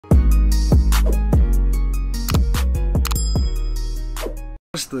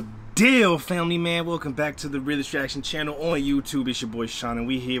What's the deal, family man? Welcome back to the Real Distraction channel on YouTube. It's your boy Sean, and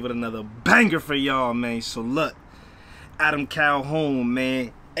we here with another banger for y'all, man. So look, Adam Calhoun,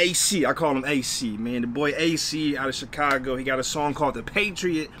 man. AC, I call him AC, man. The boy AC out of Chicago. He got a song called The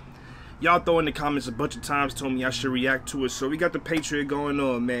Patriot. Y'all throw in the comments a bunch of times, told me I should react to it. So we got The Patriot going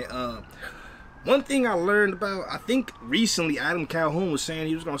on, man. One thing I learned about, I think recently Adam Calhoun was saying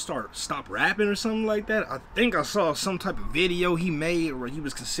he was gonna stop rapping or something like that. I think I saw some type of video he made where he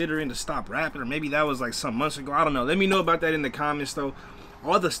was considering to stop rapping, or maybe that was like some months ago. I don't know. Let me know about that in the comments though.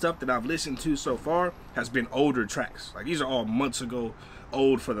 All the stuff that I've listened to so far has been older tracks. Like these are all months ago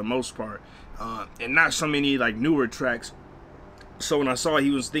old for the most part, and not so many like newer tracks. So when I saw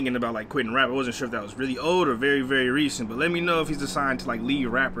he was thinking about like quitting rap, I wasn't sure if that was really old or very, very recent. But let me know if he's deciding to like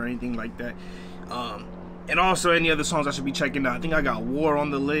leave rap or anything like that. And also any other songs I should be checking out. I think I got War on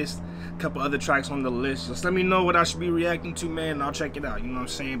the list, a couple other tracks on the list. Just let me know what I should be reacting to, man, and I'll check it out. You know what I'm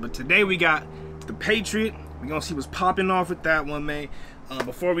saying? But today we got The Patriot. We're gonna see what's popping off with that one, man.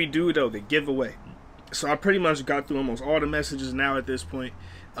 Before we do though, the giveaway. So I pretty much got through almost all the messages now at this point.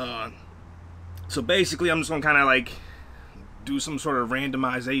 So basically I'm just gonna kind of like do some sort of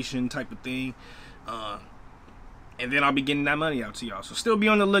randomization type of thing. And then I'll be getting that money out to y'all. So still be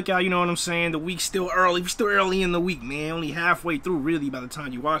on the lookout, you know what I'm saying? The week's still early. We're still early in the week, man. Only halfway through, really, by the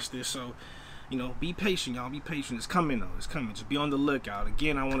time you watch this. So, you know, be patient, y'all. Be patient. It's coming, though. It's coming. Just be on the lookout.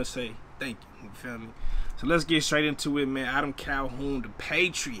 Again, I want to say thank you. You feel me? So let's get straight into it, man. Adam Calhoun, The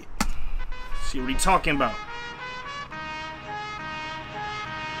Patriot. See what he talking about.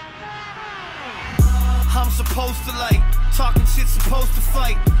 I'm supposed to like talking shit, supposed to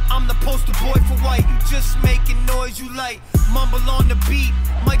fight. I'm the poster boy for white. You just making noise you like. Mumble on the beat,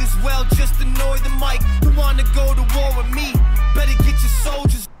 might as well just annoy the mic. Who wanna go to war with me? Better get your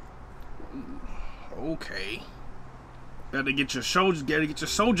soldiers. Okay. Better get your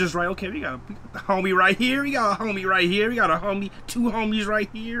soldiers right. Okay, we got the homie right here. We got a homie right here. We got a homie, two homies right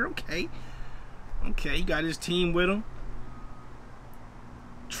here. Okay. Okay, he got his team with him.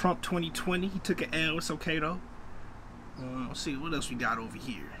 Trump 2020, he took an L. It's okay though. Let's see what else we got over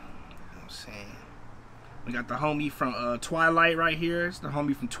here. You know what I'm saying? We got the homie from Twilight right here. It's the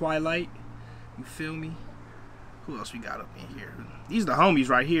homie from Twilight. You feel me? Who else we got up in here? These are the homies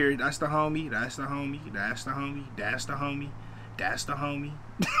right here. That's the homie. That's the homie. That's the homie. That's the homie. That's the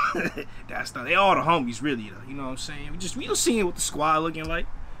homie. They all the homies really though. You know what I'm saying? We just seeing what the squad looking like.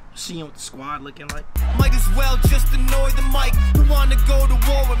 Seeing what the squad looking like. Might as well just annoy the mic. Who wanna go to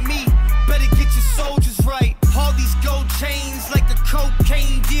war with me? Better get your soldiers right. All these gold chains like a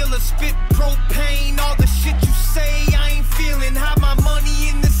cocaine dealer. Spit propane. All the shit you say I ain't feeling. Have my money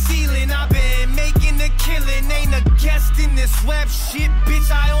in the ceiling. I've been making a killing. Ain't a guest in this web shit.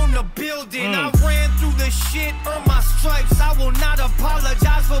 Bitch, I own the building. I ran through the shit, earned my stripes. I will not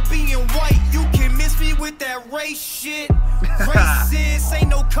apologize for being white. You can miss me with that race shit. Racist, ain't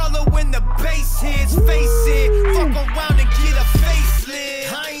no color when the bass hits. Face it, fuck around and get a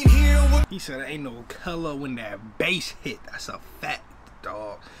facelift. I ain't here with. He said ain't no color when that bass hit. That's a fact,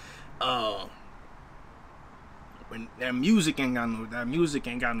 dog. When that music ain't got no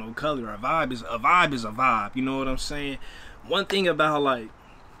color. A vibe is a vibe. You know what I'm saying? One thing about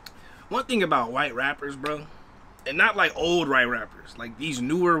white rappers, bro, and not like old white rappers, like these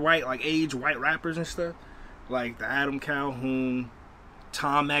newer age white rappers and stuff. Like the Adam Calhoun,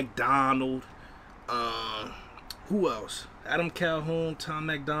 Tom MacDonald, who else? Adam Calhoun, Tom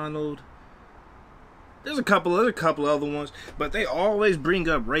MacDonald. There's a couple other ones, but they always bring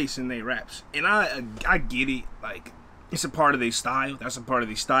up race in their raps, and I get it. Like it's a part of their style. That's a part of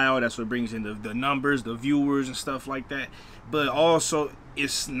their style. That's what brings in the numbers, the viewers, and stuff like that. But also,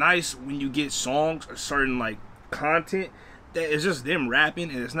 it's nice when you get songs or certain like content that is just them rapping,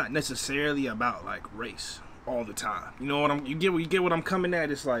 and it's not necessarily about like race all the time. You know what you get what I'm coming at.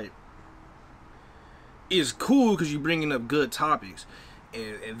 It's like it's cool because you're bringing up good topics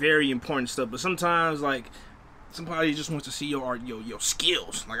and very important stuff, but sometimes like somebody just wants to see your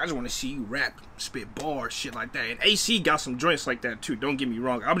skills. Like I just want to see you rap, spit bars, shit like that. And AC got some joints like that too, don't get me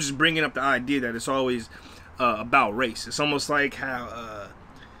wrong. I'm just bringing up the idea that it's always about race. It's almost like how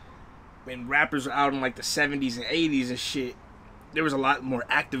when rappers are out in like the 70s and 80s and shit, there was a lot more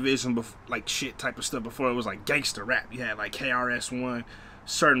activism, like shit type of stuff before it was like gangster rap. You had like KRS-One,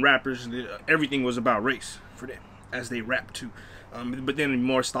 certain rappers, everything was about race for them as they rap too. But then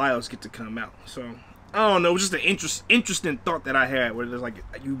more styles get to come out. So I don't know, it was just an interesting thought that I had, where there's like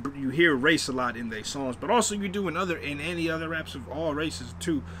you hear race a lot in their songs, but also you do in any other raps of all races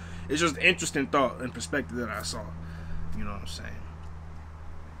too. It's just an interesting thought and perspective that I saw. You know what I'm saying?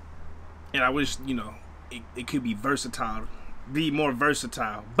 And I wish, you know, it could be versatile be more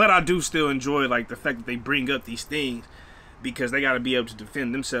versatile. But I do still enjoy like the fact that they bring up these things, because they got to be able to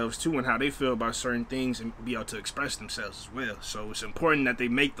defend themselves too and how they feel about certain things and be able to express themselves as well. So it's important that they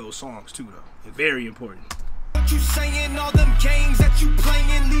make those songs too, though. Very important. What you saying, all them games that you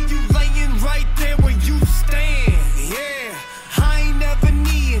playing, leave you laying right there where you stand. Yeah, I ain't never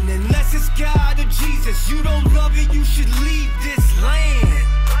kneeing unless it's God or Jesus. You don't love it, you should leave this land.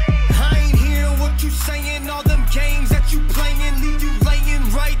 I ain't hearing what you saying, all them games that you playing, leave you laying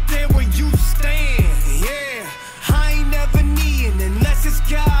right there where you stand. Yeah, I ain't never kneeing unless it's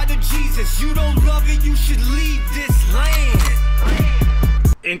God or Jesus. You don't love it, you should leave this land.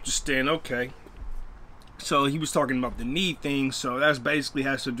 Interesting. Okay. So he was talking about the knee thing. So that's basically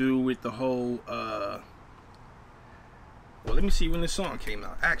has to do with the whole well, let me see when this song came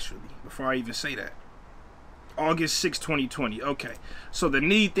out, actually, before I even say that. August 6, 2020. Okay. So the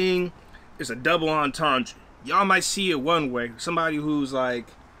knee thing is a double entendre. Y'all might see it one way. Somebody who's like,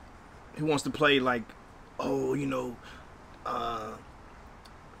 who wants to play like, oh, you know,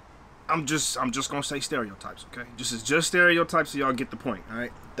 I'm just gonna say stereotypes, okay? Just stereotypes, so y'all get the point, all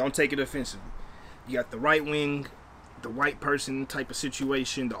right? Don't take it offensively. You got the right wing, the white person type of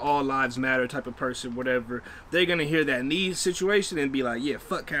situation, the all lives matter type of person, whatever. They're gonna hear that knee situation and be like, yeah,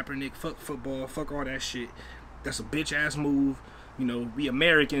 fuck Kaepernick, fuck football, fuck all that shit. That's a bitch ass move. You know, we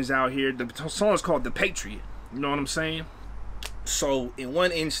Americans out here. The song's called The Patriot. You know what I'm saying? So in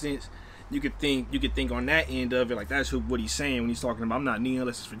one instance, you could think on that end of it, like that's what he's saying when he's talking about I'm not kneeling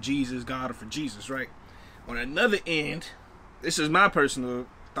unless it's for Jesus, God, or for Jesus, right? On another end, this is my personal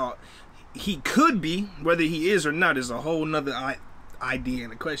thought. He could be, whether he is or not, is a whole nother idea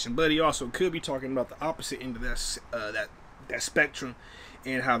and a question. But he also could be talking about the opposite end of that spectrum,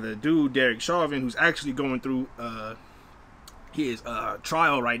 and how the dude Derek Chauvin, who's actually going through his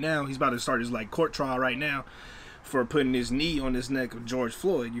trial right now, he's about to start his like court trial right now for putting his knee on his neck of George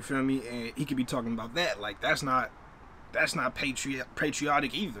Floyd. You feel me? And he could be talking about that. Like that's not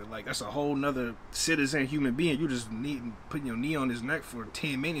patriotic either. Like that's a whole nother citizen, human being. You just putting your knee on his neck for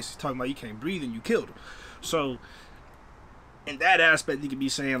 10 minutes. He's talking about you can't breathe and you killed him. So in that aspect, you could be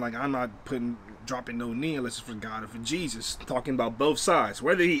saying like I'm not dropping no knee unless it's for God or for Jesus. Talking about both sides,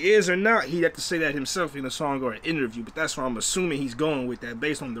 whether he is or not, he'd have to say that himself in a song or an interview. But that's where I'm assuming he's going with that,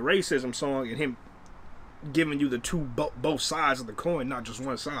 based on the racism song and him giving you the both sides of the coin, not just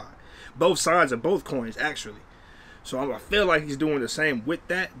one side. Both sides of both coins, actually. So I feel like he's doing the same with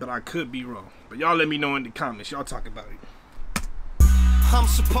that, but I could be wrong. But y'all let me know in the comments. Y'all talk about it. I'm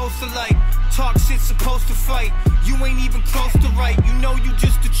supposed to like talk shit, supposed to fight. You ain't even close to right. You know you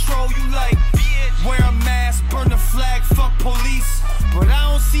just a troll. You like wear a mask, burn the flag, fuck police. But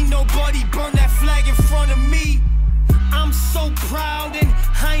I don't see nobody burn that flag in front of me. I'm so proud and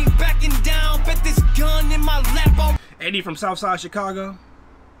I ain't backing down. Bet this gun in my lap. Ain't he from Southside Chicago?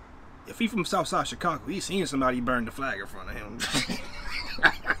 If he from Southside Chicago, he's seen somebody burn the flag in front of him.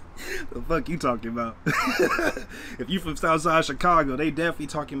 The fuck you talking about? If you from Southside Chicago, they definitely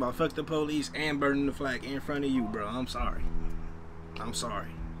talking about fuck the police and burning the flag in front of you, bro. I'm sorry. I'm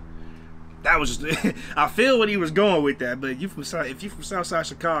sorry. That was just I feel what he was going with that, but if you from Southside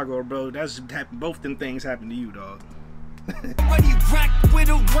Chicago, bro, that's happened. Both them things happen to you, dog. Everybody racked with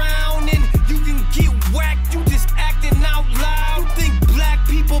a round and you can get whacked. You just acting out loud. You think black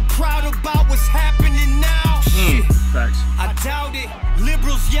people proud about what's happening now? Shit, facts. I doubt it.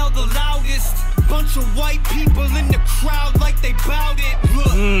 Liberals yell the loudest. Bunch of white people in the crowd like they bout it. Look,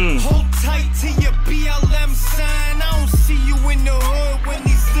 hold tight to your BLM sign. I don't see you in the hood when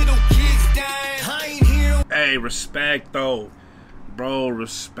these little kids dying. I ain't here. Hey, respect though. Bro,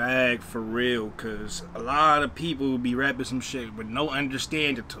 respect for real, cause a lot of people will be rapping some shit with no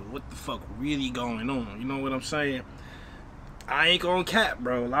understanding to what the fuck really going on. You know what I'm saying? I ain't gonna cap,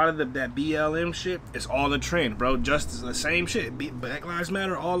 bro. A lot of that BLM shit is all a trend, bro. Just the same shit. Black Lives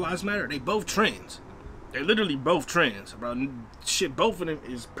Matter, All Lives Matter. They both trends. They're literally both trends, bro. Shit, both of them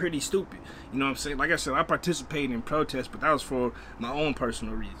is pretty stupid. You know what I'm saying? Like I said, I participated in protests, but that was for my own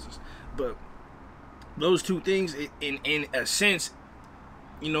personal reasons. But those two things, in a sense,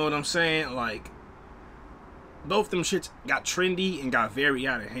 you know what I'm saying? Like, both them shits got trendy and got very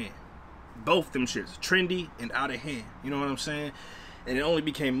out of hand. Both them shits, trendy and out of hand. You know what I'm saying? And it only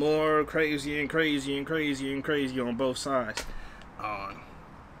became more crazy and crazy and crazy and crazy on both sides. Man,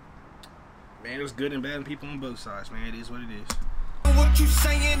 it was good and bad people on both sides, man. It is what it is. What you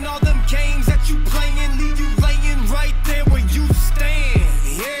saying, all them games that you playing, leave you laying right there where you stand.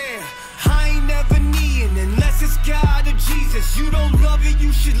 Yeah, I ain't never kneeing unless it's God or Jesus. You don't love it,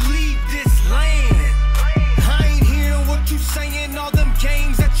 you should leave this land. I ain't hearing what you saying, all them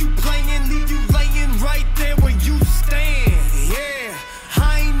games that you playing, leave you laying right there where you stand.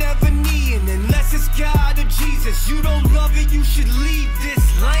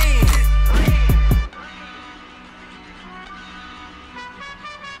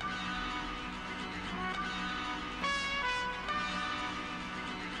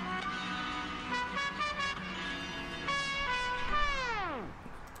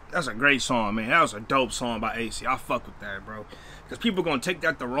 That's a great song, man. That was a dope song by AC. I fuck with that, bro. Because people gonna take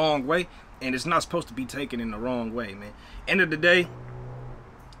that the wrong way, and it's not supposed to be taken in the wrong way, man. End of the day,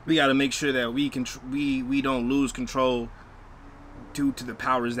 we gotta make sure that we don't lose control due to the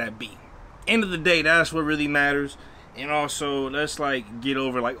powers that be. End of the day, that's what really matters. And also, let's like get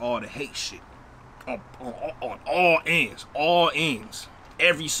over like all the hate shit on all ends.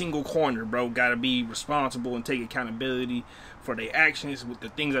 Every single corner, bro, gotta be responsible and take accountability for their actions with the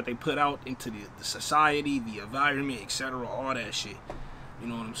things that they put out into the society, the environment, etc. All that shit. You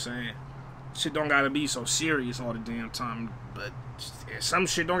know what I'm saying? Shit don't gotta be so serious all the damn time, but some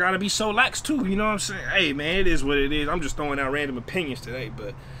shit don't gotta be so lax too. You know what I'm saying? Hey, man, it is what it is. I'm just throwing out random opinions today,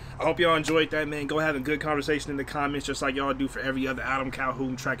 but I hope y'all enjoyed that, man. Go have a good conversation in the comments, just like y'all do for every other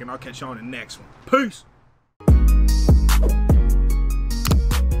Calhoun track, and I'll catch y'all on the next one. Peace.